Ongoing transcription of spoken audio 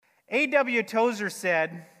A.W. Tozer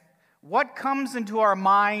said, "What comes into our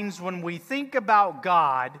minds when we think about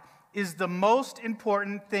God is the most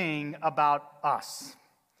important thing about us."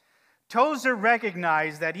 Tozer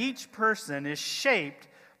recognized that each person is shaped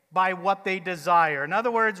by what they desire. In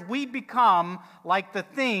other words, we become like the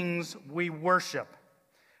things we worship,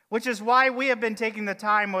 which is why we have been taking the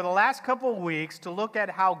time over the last couple of weeks to look at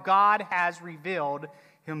how God has revealed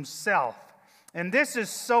himself. And this is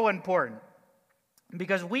so important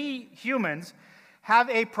because we humans have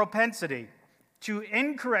a propensity to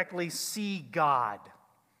incorrectly see God,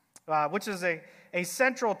 which is a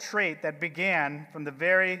central trait that began from the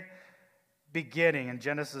very beginning in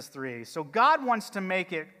Genesis 3. So God wants to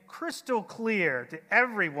make it crystal clear to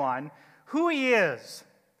everyone who he is.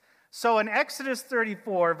 So in Exodus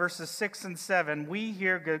 34, verses 6 and 7, we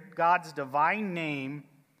hear God's divine name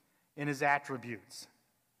and his attributes.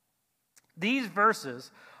 These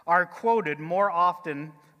verses are quoted more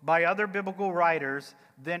often by other biblical writers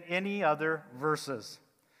than any other verses.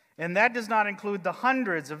 And that does not include the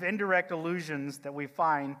hundreds of indirect allusions that we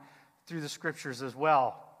find through the scriptures as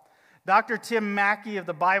well. Dr. Tim Mackey of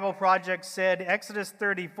the Bible Project said Exodus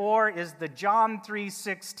 34 is the John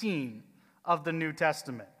 3:16 of the New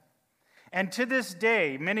Testament. And to this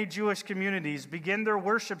day, many Jewish communities begin their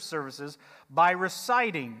worship services by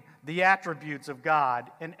reciting the attributes of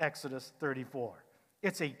God in Exodus 34.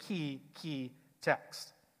 It's a key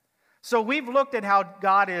text. So we've looked at how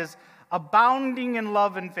God is abounding in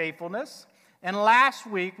love and faithfulness. And last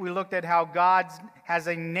week, we looked at how God has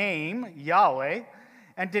a name, Yahweh.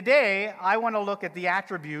 And today, I want to look at the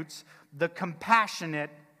attributes, the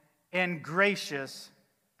compassionate and gracious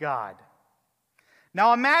God.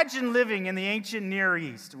 Now imagine living in the ancient Near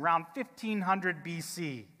East, around 1500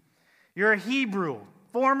 BC. You're a Hebrew,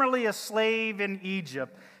 formerly a slave in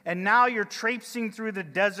Egypt, and now you're traipsing through the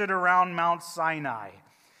desert around Mount Sinai.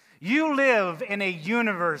 You live in a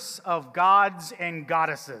universe of gods and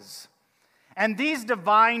goddesses, and these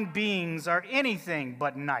divine beings are anything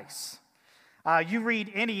but nice. You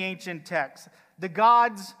read any ancient text, the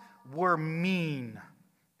gods were mean.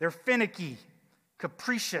 They're finicky,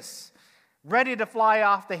 capricious, ready to fly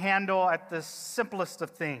off the handle at the simplest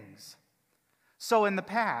of things. So in the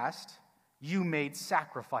past, you made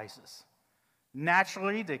sacrifices,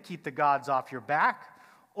 naturally to keep the gods off your back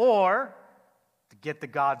or to get the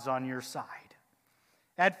gods on your side.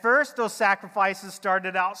 At first, those sacrifices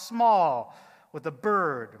started out small with a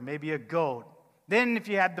bird, maybe a goat. Then, if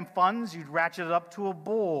you had the funds, you'd ratchet it up to a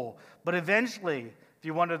bull. But eventually, if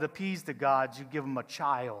you wanted to appease the gods, you'd give them a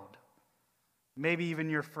child, maybe even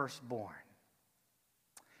your firstborn.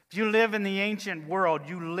 If you live in the ancient world,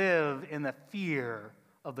 you live in the fear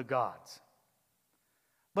of the gods.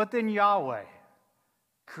 But then Yahweh,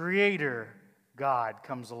 Creator God,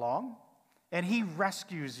 comes along, and he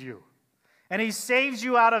rescues you. And he saves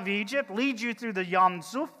you out of Egypt, leads you through the Yam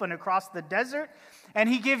Suf and across the desert, and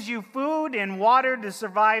he gives you food and water to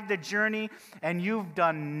survive the journey, and you've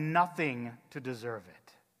done nothing to deserve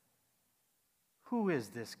it. Who is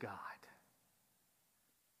this God?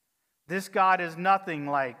 This God is nothing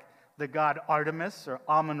like the god Artemis or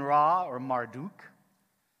Amun-Ra or Marduk.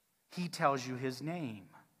 He tells you his name.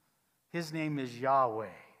 His name is Yahweh.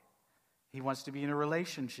 He wants to be in a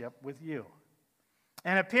relationship with you.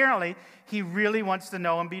 And apparently, he really wants to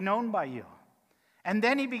know and be known by you. And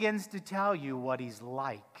then he begins to tell you what he's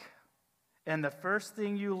like. And the first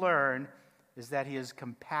thing you learn is that he is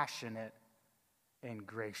compassionate and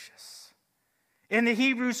gracious. In the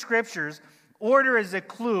Hebrew scriptures, order is a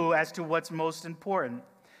clue as to what's most important.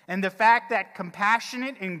 And the fact that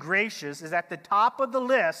compassionate and gracious is at the top of the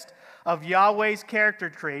list of Yahweh's character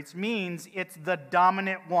traits means it's the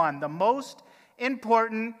dominant one, the most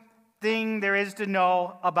important thing there is to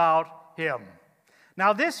know about him.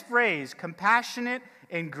 Now, this phrase, compassionate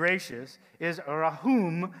and gracious, is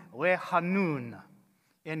rahum vehanun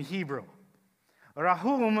in Hebrew.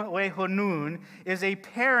 Rahum vehanun is a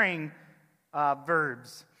pairing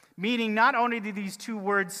verbs, meaning not only do these two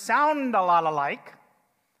words sound a lot alike,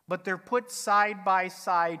 but they're put side by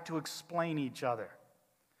side to explain each other.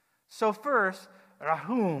 So first,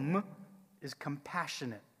 rahum is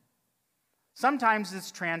compassionate. Sometimes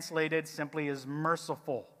it's translated simply as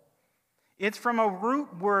merciful. It's from a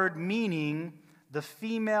root word meaning the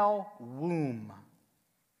female womb.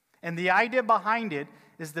 And the idea behind it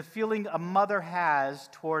is the feeling a mother has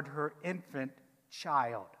toward her infant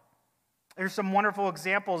child. There's some wonderful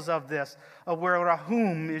examples of this, of where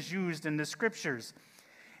rahum is used in the scriptures.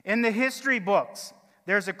 In the history books,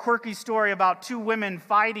 there's a quirky story about two women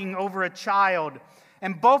fighting over a child,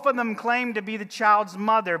 and both of them claim to be the child's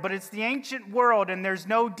mother, but it's the ancient world and there's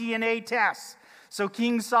no DNA tests. So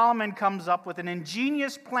King Solomon comes up with an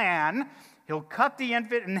ingenious plan. He'll cut the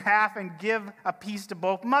infant in half and give a piece to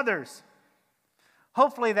both mothers.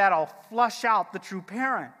 Hopefully that'll flush out the true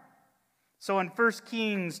parent. So in 1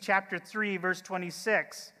 Kings chapter 3, verse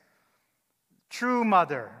 26, true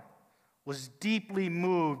mother was deeply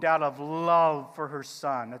moved out of love for her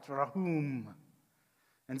son, that's Rahum,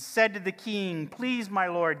 and said to the king, "Please, my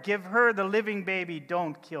lord, give her the living baby,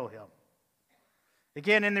 don't kill him."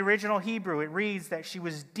 Again, in the original Hebrew, it reads that she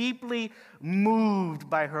was deeply moved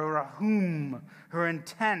by her Rahum, her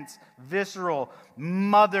intense, visceral,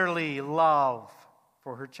 motherly love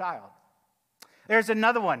for her child. There's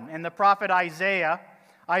another one in the prophet Isaiah.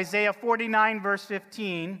 Isaiah 49, verse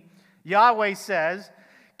 15, Yahweh says,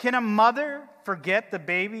 "Can a mother forget the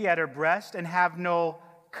baby at her breast and have no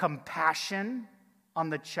compassion on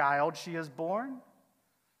the child she has born?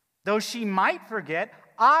 Though she might forget,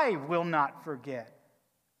 I will not forget."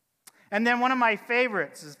 And then one of my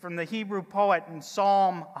favorites is from the Hebrew poet in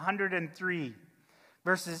Psalm 103,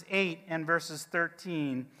 verses 8 and verses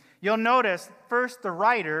 13. You'll notice first the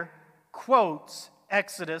writer quotes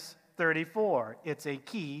Exodus 34. It's a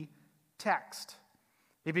key text.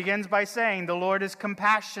 He begins by saying, "The Lord is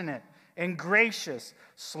compassionate and gracious,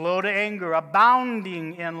 slow to anger,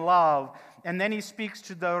 abounding in love." And then he speaks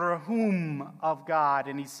to the Rahum of God,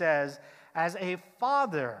 and he says, "As a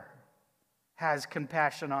father has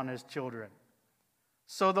compassion on his children,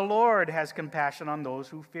 so the Lord has compassion on those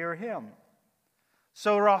who fear him."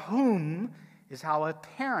 So Rahum is how a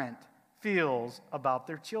parent feels about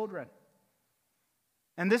their children.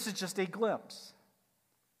 And this is just a glimpse,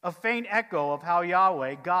 a faint echo of how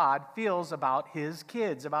Yahweh, God, feels about his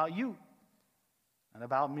kids, about you and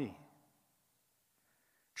about me.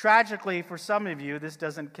 Tragically, for some of you, this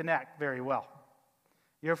doesn't connect very well.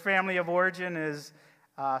 Your family of origin is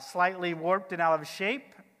slightly warped and out of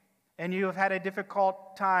shape, and you have had a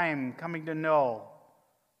difficult time coming to know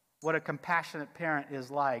what a compassionate parent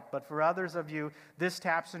is like. But for others of you, this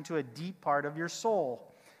taps into a deep part of your soul.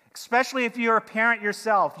 Especially if you're a parent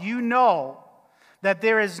yourself, you know that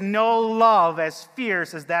there is no love as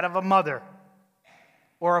fierce as that of a mother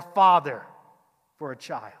or a father for a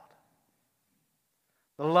child.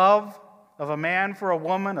 The love of a man for a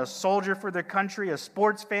woman, a soldier for their country, a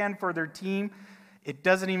sports fan for their team, it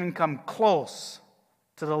doesn't even come close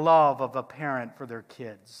to the love of a parent for their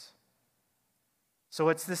kids. So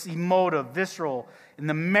it's this emotive, visceral, in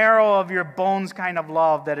the marrow of your bones kind of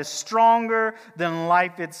love that is stronger than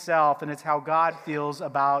life itself, and it's how God feels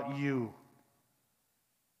about you.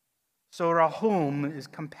 So Rahum is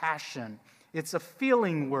compassion. It's a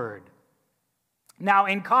feeling word. Now,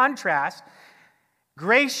 in contrast,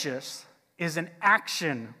 gracious is an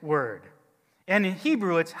action word. And in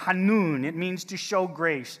Hebrew, it's hanun. It means to show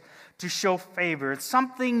grace, to show favor. It's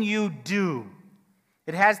something you do.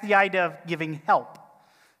 It has the idea of giving help.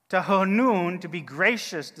 To hanun, to be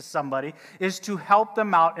gracious to somebody, is to help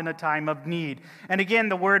them out in a time of need. And again,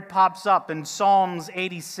 the word pops up in Psalms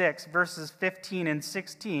 86, verses 15 and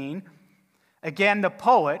 16. Again, the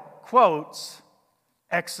poet quotes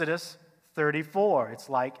Exodus 34. It's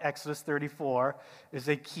like Exodus 34 is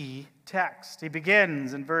a key text. He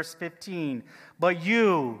begins in verse 15. "But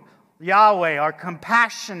you, Yahweh, are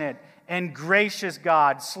compassionate and gracious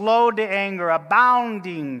God, slow to anger,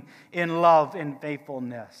 abounding in love and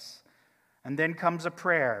faithfulness." And then comes a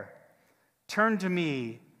prayer. "Turn to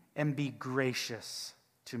me and be gracious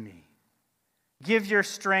to me. Give your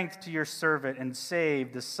strength to your servant and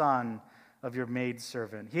save the son of your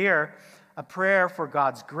maidservant." Here, a prayer for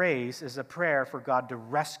God's grace is a prayer for God to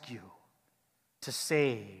rescue, to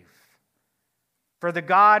save, for the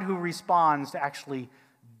God who responds to actually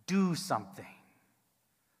do something.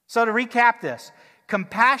 So to recap this,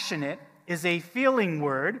 compassionate is a feeling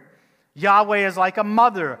word. Yahweh is like a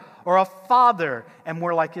mother or a father, and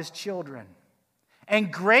we're like his children.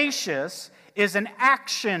 And gracious is an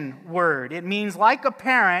action word. It means like a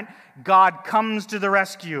parent, God comes to the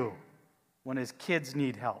rescue when his kids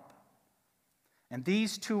need help. And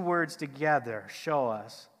these two words together show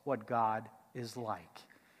us what God is like.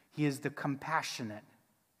 He is the compassionate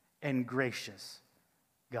and gracious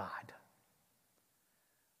God.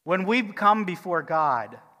 When we come before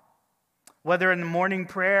God, whether in the morning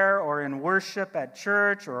prayer or in worship at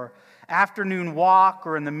church or afternoon walk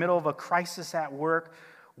or in the middle of a crisis at work,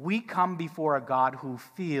 we come before a God who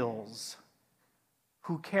feels,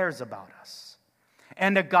 who cares about us,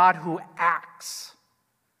 and a God who acts,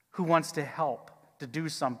 who wants to help, to do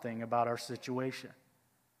something about our situation.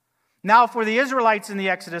 Now, for the Israelites in the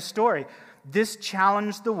Exodus story, this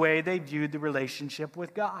challenged the way they viewed the relationship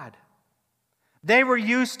with God. They were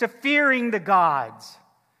used to fearing the gods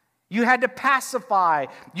You had to pacify.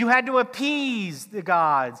 You had to appease the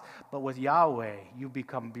gods. But with Yahweh, you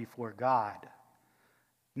become before God.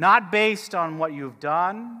 Not based on what you've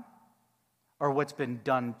done or what's been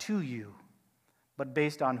done to you, but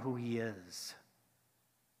based on who He is,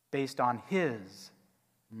 based on His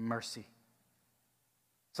mercy.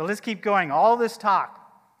 So let's keep going. All this talk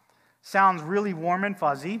sounds really warm and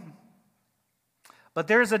fuzzy, but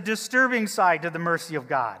there's a disturbing side to the mercy of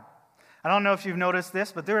God. I don't know if you've noticed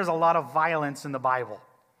this, but there is a lot of violence in the Bible.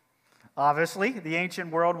 Obviously, the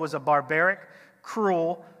ancient world was a barbaric,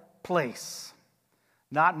 cruel place.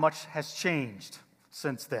 Not much has changed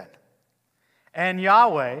since then. And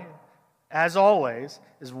Yahweh, as always,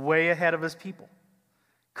 is way ahead of His people,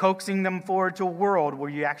 coaxing them forward to a world where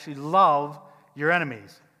you actually love your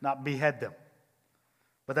enemies, not behead them.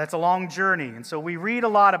 But that's a long journey, and so we read a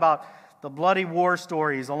lot about the bloody war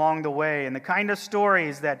stories along the way and the kind of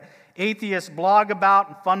stories that atheists blog about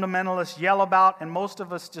and fundamentalists yell about, and most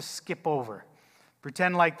of us just skip over,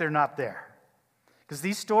 pretend like they're not there. Because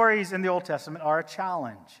these stories in the Old Testament are a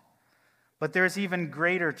challenge. But there's even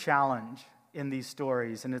greater challenge in these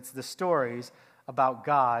stories, and it's the stories about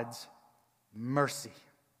God's mercy.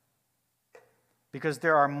 Because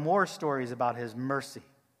there are more stories about His mercy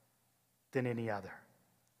than any other.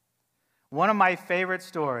 One of my favorite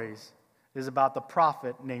stories is about the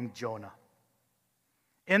prophet named Jonah.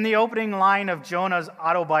 In the opening line of Jonah's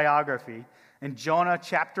autobiography, in Jonah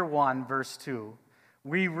chapter 1, verse 2,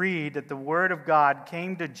 we read that the word of God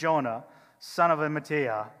came to Jonah, son of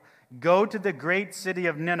Amittai, "Go to the great city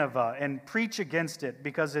of Nineveh and preach against it,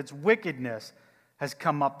 because its wickedness has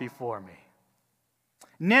come up before me."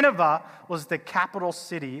 Nineveh was the capital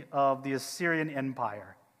city of the Assyrian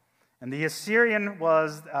Empire. And the Assyria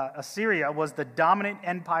was the dominant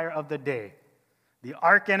empire of the day, the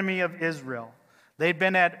archenemy of Israel. They'd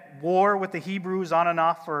been at war with the Hebrews on and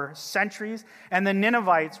off for centuries, and the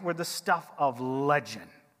Ninevites were the stuff of legend.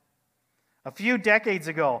 A few decades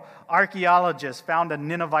ago, archaeologists found a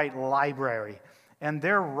Ninevite library, and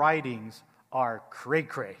their writings are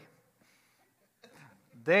cray-cray.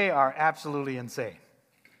 They are absolutely insane.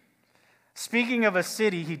 Speaking of a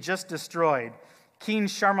city he just destroyed, King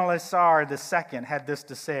Shalmaneser II had this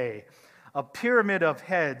to say: "A pyramid of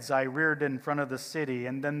heads I reared in front of the city,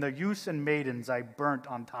 and then the youths and maidens I burnt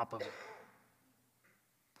on top of it."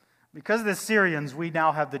 Because of the Syrians, we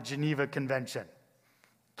now have the Geneva Convention.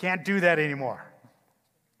 Can't do that anymore.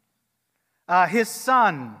 His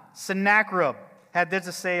son, Sennacherib, had this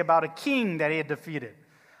to say about a king that he had defeated: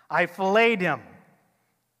 "I filleted him,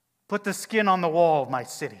 put the skin on the wall of my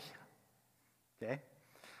city." Okay?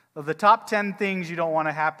 Of the top 10 things you don't want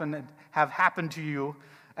to have happen to you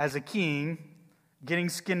as a king, getting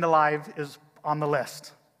skinned alive is on the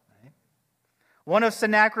list. Right? One of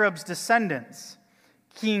Sennacherib's descendants,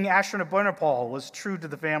 King Ashurbanipal, was true to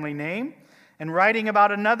the family name, and writing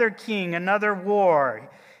about another king, another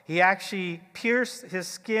war, he actually pierced his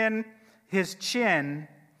skin, his chin,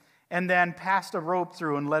 and then passed a rope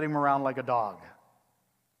through and led him around like a dog.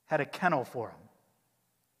 Had a kennel for him.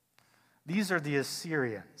 These are the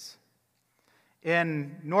Assyrians.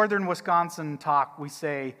 In northern Wisconsin talk, we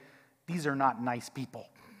say, these are not nice people.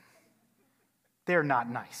 They're not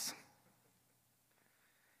nice.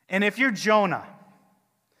 And if you're Jonah,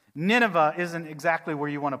 Nineveh isn't exactly where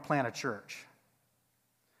you want to plant a church.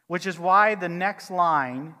 Which is why the next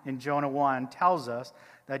line in Jonah 1 tells us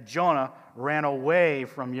that Jonah ran away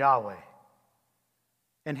from Yahweh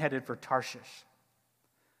and headed for Tarshish.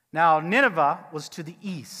 Now, Nineveh was to the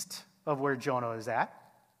east of where Jonah is at.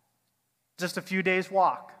 Just a few days'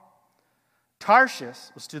 walk. Tarshish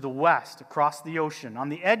was to the west, across the ocean, on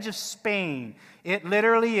the edge of Spain. It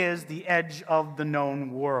literally is the edge of the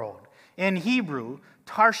known world. In Hebrew,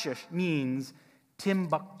 Tarshish means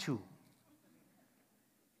Timbuktu.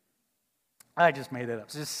 I just made it up.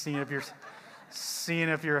 Just seeing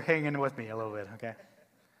if you're hanging with me a little bit, okay?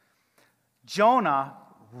 Jonah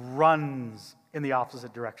runs in the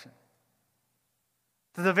opposite direction,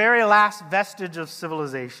 to the very last vestige of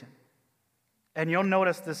civilization. And you'll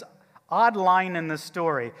notice this odd line in this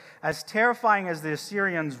story. As terrifying as the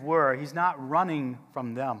Assyrians were, he's not running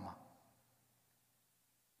from them.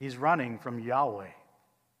 He's running from Yahweh.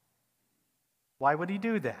 Why would he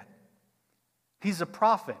do that? He's a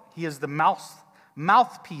prophet. He is the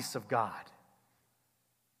mouthpiece of God.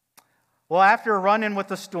 Well, after a run-in with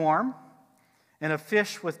a storm and a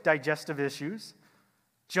fish with digestive issues,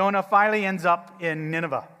 Jonah finally ends up in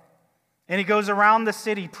Nineveh. And he goes around the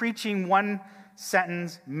city preaching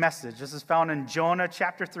one-sentence message. This is found in Jonah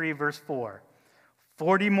chapter 3, verse 4.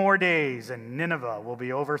 40 more days and Nineveh will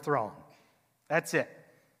be overthrown. That's it.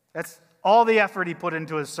 That's all the effort he put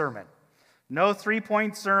into his sermon. No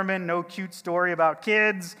 3-point sermon, no cute story about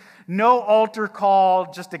kids, no altar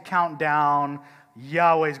call, just a countdown.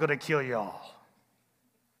 Yahweh's going to kill you all.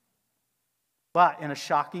 But in a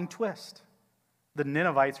shocking twist, the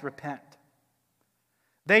Ninevites repent.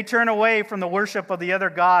 They turn away from the worship of the other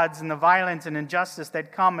gods and the violence and injustice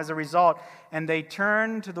that come as a result, and they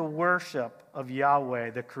turn to the worship of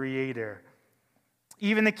Yahweh, the Creator.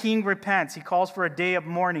 Even the king repents. He calls for a day of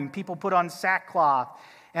mourning. People put on sackcloth,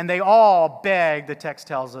 and they all beg, the text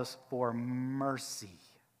tells us, for mercy.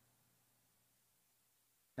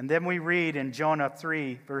 And then we read in Jonah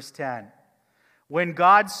 3, verse 10, when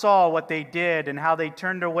God saw what they did and how they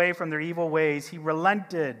turned away from their evil ways, he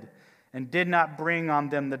relented and did not bring on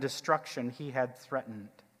them the destruction he had threatened.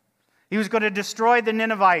 He was going to destroy the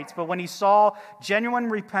Ninevites, but when he saw genuine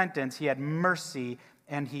repentance, he had mercy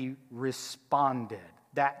and he responded.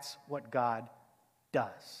 That's what God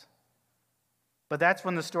does. But that's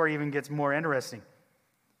when the story even gets more interesting.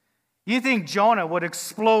 You think Jonah would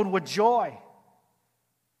explode with joy?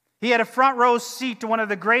 He had a front row seat to one of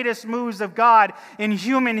the greatest moves of God in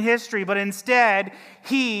human history, but instead,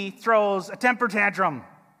 he throws a temper tantrum.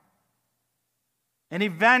 And he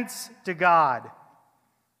vents to God.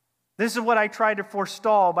 This is what I tried to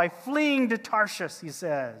forestall by fleeing to Tarshish, he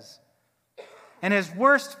says. And his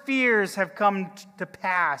worst fears have come to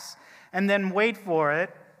pass. And then wait for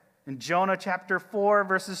it. In Jonah chapter 4,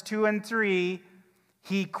 verses 2 and 3,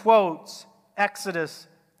 he quotes Exodus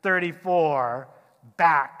 34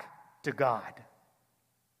 back to God.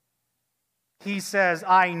 He says,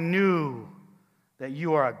 I knew that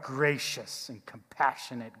you are a gracious and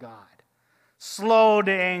compassionate God, slow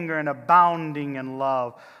to anger and abounding in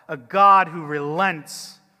love, a God who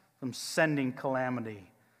relents from sending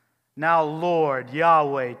calamity. Now, Lord,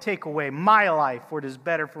 Yahweh, take away my life, for it is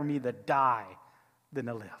better for me to die than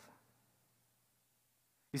to live.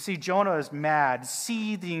 You see, Jonah is mad,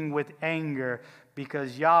 seething with anger,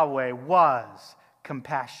 because Yahweh was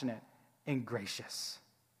compassionate and gracious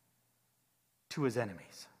to his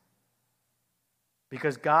enemies.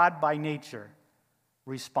 Because God, by nature,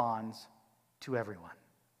 responds to everyone.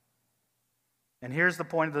 And here's the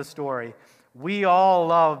point of the story. We all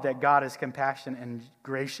love that God is compassionate and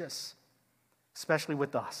gracious, especially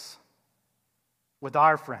with us, with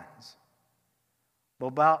our friends.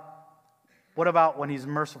 But what about when he's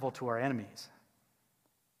merciful to our enemies?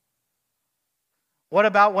 What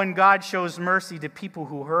about when God shows mercy to people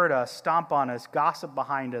who hurt us, stomp on us, gossip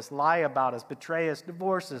behind us, lie about us, betray us,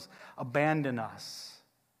 divorce us, abandon us?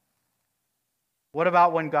 What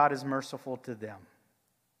about when God is merciful to them?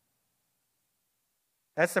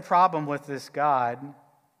 That's the problem with this God.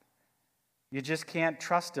 You just can't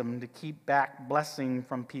trust him to keep back blessing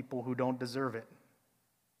from people who don't deserve it.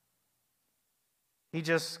 He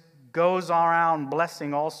just goes around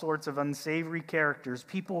blessing all sorts of unsavory characters,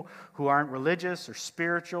 people who aren't religious or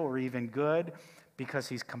spiritual or even good, because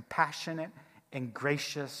he's compassionate and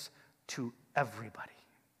gracious to everybody.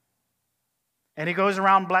 And he goes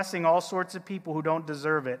around blessing all sorts of people who don't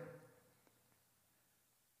deserve it.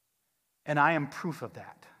 And I am proof of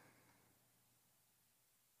that.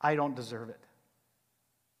 I don't deserve it.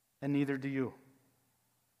 And neither do you.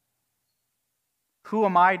 Who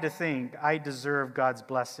am I to think I deserve God's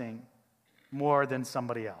blessing more than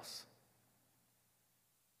somebody else?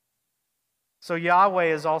 So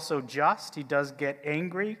Yahweh is also just. He does get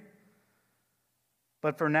angry.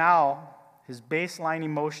 But for now, his baseline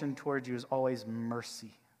emotion towards you is always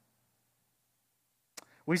mercy.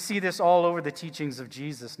 We see this all over the teachings of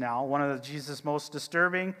Jesus now. One of Jesus' most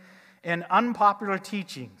disturbing and unpopular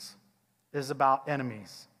teachings is about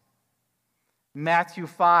enemies. Matthew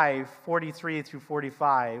 5:43 through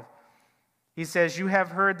 45, he says, you have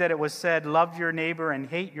heard that it was said, love your neighbor and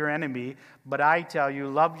hate your enemy, but I tell you,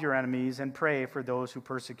 love your enemies and pray for those who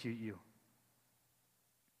persecute you.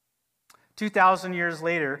 2,000 years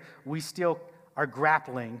later, we still are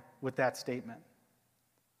grappling with that statement.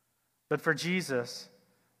 But for Jesus,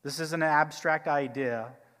 this isn't an abstract idea.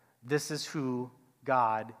 This is who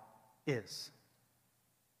God is.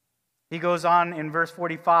 He goes on in verse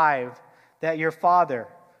 45, that your Father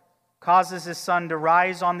causes his sun to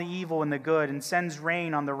rise on the evil and the good and sends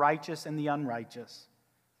rain on the righteous and the unrighteous.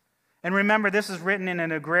 And remember, this is written in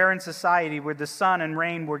an agrarian society where the sun and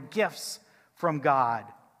rain were gifts from God.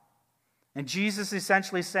 And Jesus is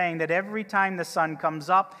essentially saying that every time the sun comes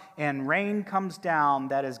up and rain comes down,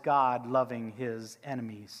 that is God loving his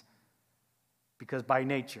enemies. Because by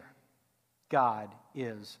nature, God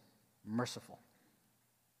is merciful.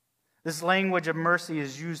 This language of mercy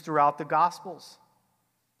is used throughout the Gospels.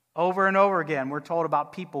 Over and over again, we're told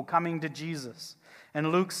about people coming to Jesus.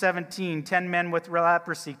 In Luke 17, 10 men with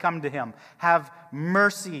leprosy come to him. Have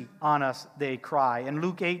mercy on us, they cry. In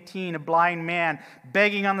Luke 18, a blind man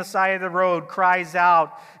begging on the side of the road cries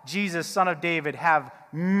out, Jesus, Son of David, have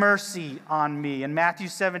mercy on me. In Matthew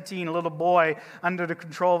 17, a little boy under the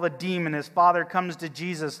control of a demon, his father comes to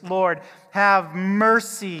Jesus, Lord, have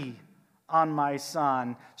mercy on my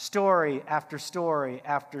son. Story after story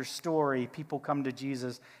after story, people come to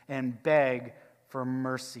Jesus and beg for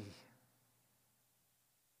mercy.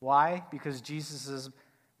 Why? Because Jesus'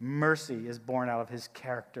 mercy is born out of his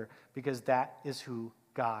character, because that is who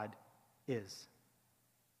God is.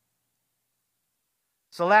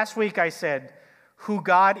 So last week I said, who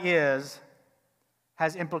God is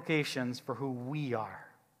has implications for who we are.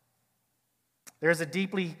 There's a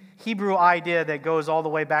deeply Hebrew idea that goes all the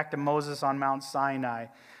way back to Moses on Mount Sinai.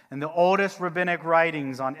 In the oldest rabbinic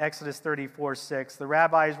writings on Exodus 34:6, the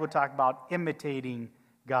rabbis would talk about imitating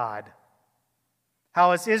God.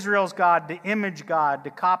 How it's Israel's God to image God,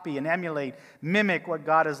 to copy and emulate, mimic what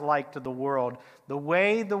God is like to the world. The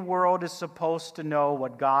way the world is supposed to know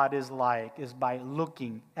what God is like is by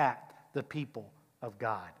looking at the people of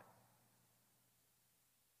God.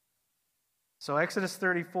 So Exodus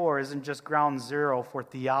 34 isn't just ground zero for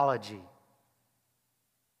theology.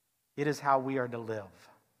 It is how we are to live.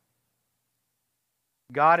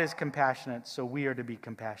 God is compassionate, so we are to be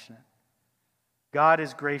compassionate. God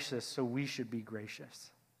is gracious, so we should be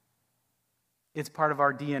gracious. It's part of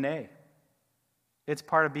our DNA. It's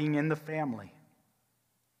part of being in the family.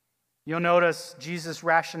 You'll notice Jesus'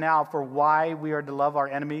 rationale for why we are to love our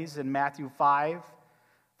enemies in Matthew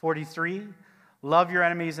 5:43. Love your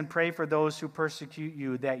enemies and pray for those who persecute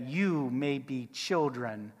you, that you may be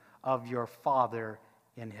children of your Father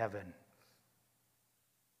in heaven.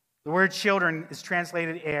 The word children is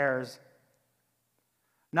translated heirs.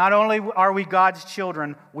 Not only are we God's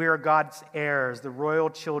children, we are God's heirs, the royal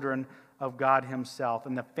children of God himself.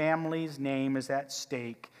 And the family's name is at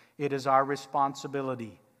stake. It is our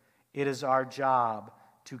responsibility. It is our job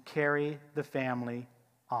to carry the family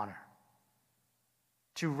honor,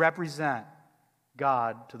 to represent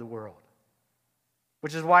God to the world.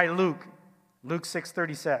 Which is why Luke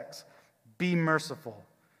 6:36, be merciful,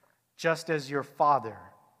 just as your Father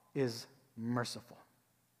is merciful.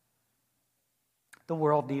 The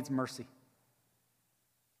world needs mercy.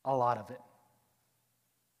 A lot of it.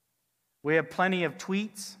 We have plenty of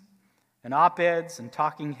tweets and op-eds and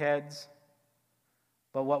talking heads,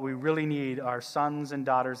 but what we really need are sons and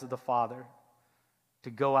daughters of the Father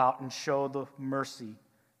to go out and show the mercy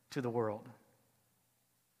to the world.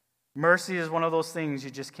 Mercy is one of those things you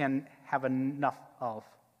just can't have enough of.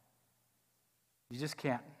 You just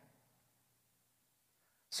can't.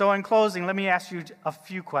 So in closing, let me ask you a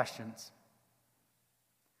few questions.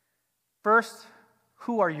 First,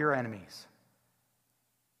 who are your enemies?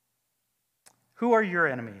 Who are your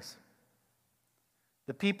enemies?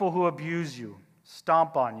 The people who abuse you,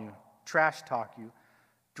 stomp on you, trash talk you,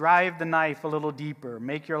 drive the knife a little deeper,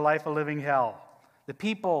 make your life a living hell. The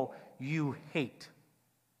people you hate.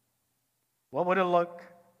 What would it look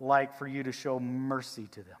like for you to show mercy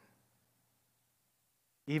to them?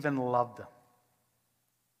 Even love them?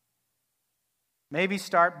 Maybe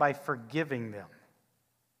start by forgiving them.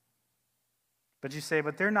 But you say,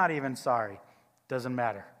 but they're not even sorry. Doesn't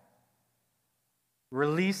matter.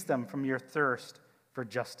 Release them from your thirst for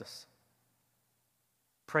justice.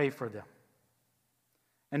 Pray for them.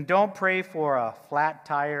 And don't pray for a flat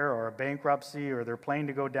tire or a bankruptcy or their plane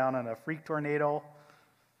to go down in a freak tornado.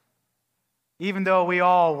 Even though we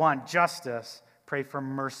all want justice, pray for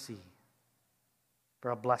mercy,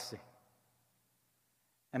 for a blessing.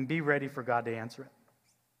 And be ready for God to answer it.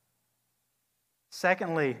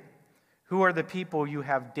 Secondly, who are the people you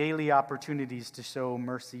have daily opportunities to show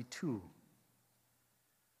mercy to?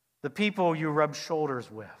 The people you rub shoulders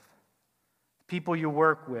with, people you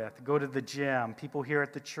work with, go to the gym, people here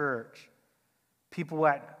at the church, people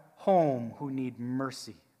at home who need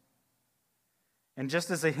mercy. And just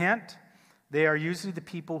as a hint, they are usually the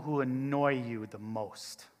people who annoy you the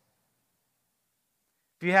most.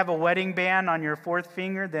 If you have a wedding band on your fourth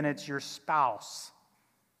finger, then it's your spouse.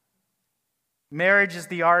 Marriage is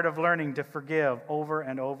the art of learning to forgive over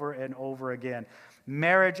and over and over again.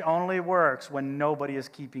 Marriage only works when nobody is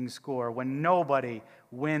keeping score, when nobody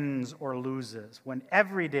wins or loses, when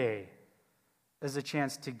every day is a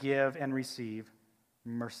chance to give and receive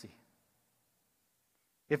mercy.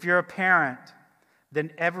 If you're a parent,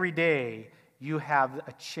 then every day you have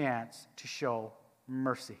a chance to show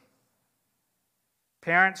mercy.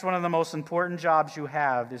 Parents, one of the most important jobs you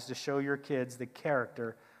have is to show your kids the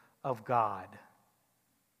character of God.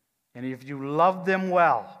 And if you love them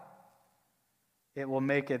well, it will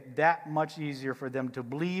make it that much easier for them to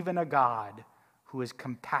believe in a God who is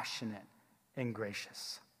compassionate and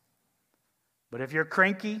gracious. But if you're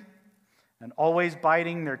cranky and always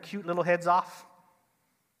biting their cute little heads off,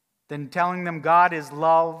 then telling them God is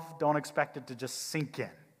love, don't expect it to just sink in.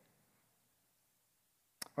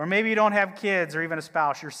 Or maybe you don't have kids or even a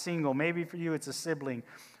spouse, you're single. Maybe for you it's a sibling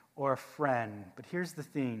or a friend. But here's the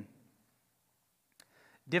thing.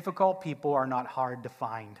 Difficult people are not hard to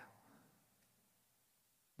find.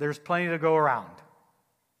 There's plenty to go around.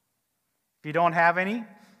 If you don't have any,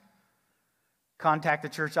 contact the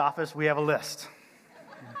church office. We have a list.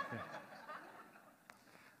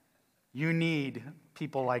 You need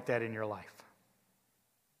people like that in your life.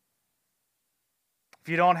 If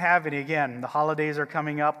you don't have any, again, the holidays are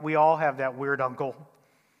coming up. We all have that weird uncle.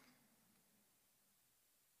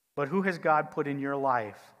 But who has God put in your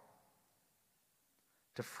life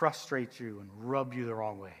to frustrate you and rub you the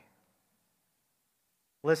wrong way?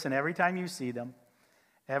 Listen, every time you see them,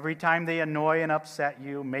 every time they annoy and upset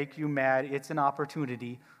you, make you mad, it's an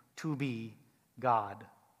opportunity to be God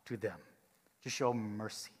to them, to show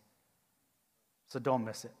mercy. So don't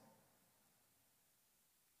miss it.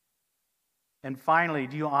 And finally,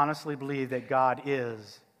 do you honestly believe that God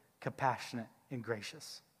is compassionate and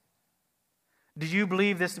gracious? Do you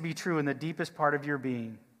believe this to be true in the deepest part of your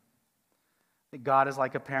being? That God is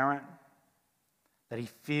like a parent, that He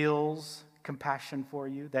feels compassion for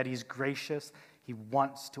you, that He's gracious, He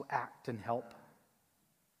wants to act and help?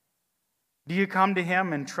 Do you come to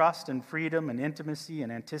Him in trust and freedom and intimacy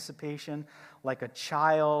and anticipation like a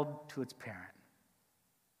child to its parent?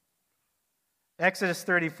 Exodus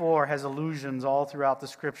 34 has allusions all throughout the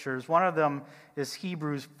Scriptures. One of them is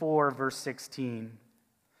Hebrews 4, verse 16.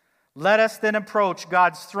 Let us then approach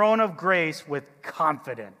God's throne of grace with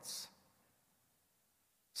confidence,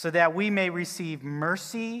 so that we may receive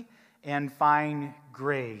mercy and find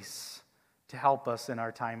grace to help us in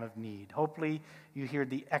our time of need. Hopefully you hear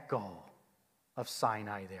the echo of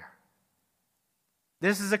Sinai there.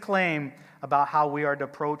 This is a claim about how we are to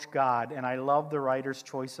approach God, and I love the writer's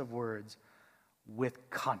choice of words, with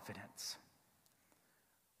confidence.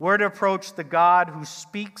 We're to approach the God who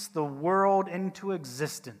speaks the world into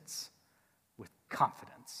existence with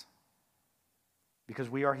confidence, because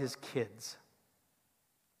we are His kids.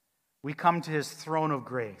 We come to His throne of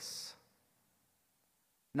grace,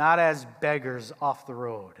 not as beggars off the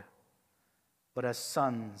road, but as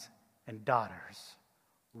sons and daughters,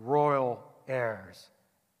 royal heirs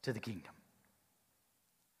to the kingdom.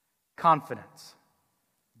 Confidence.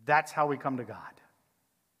 That's how we come to God.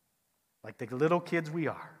 Like the little kids we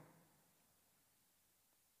are.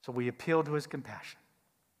 So we appeal to His compassion.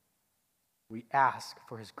 We ask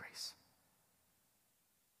for His grace.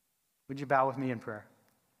 Would you bow with me in prayer?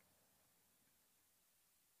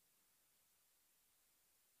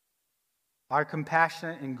 Our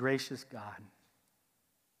compassionate and gracious God,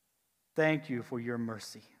 thank You for Your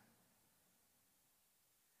mercy.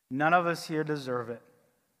 None of us here deserve it.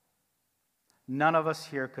 None of us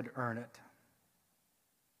here could earn it.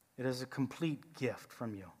 It is a complete gift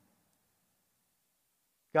from You.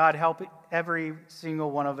 God, help every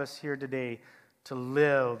single one of us here today to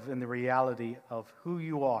live in the reality of who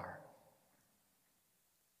You are.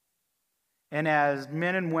 And as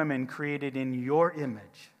men and women created in Your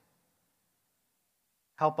image,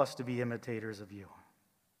 help us to be imitators of You.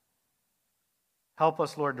 Help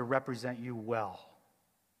us, Lord, to represent You well.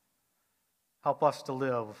 Help us to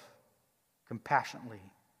live compassionately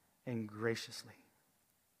and graciously.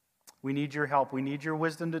 We need Your help. We need Your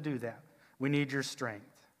wisdom to do that. We need Your strength.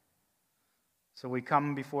 So we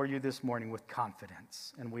come before You this morning with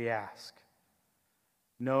confidence, and we ask,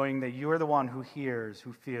 knowing that You are the one who hears,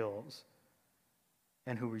 who feels,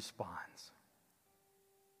 and who responds.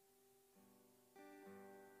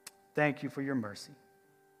 Thank You for Your mercy.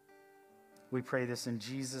 We pray this in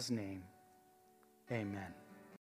Jesus' name. Amen.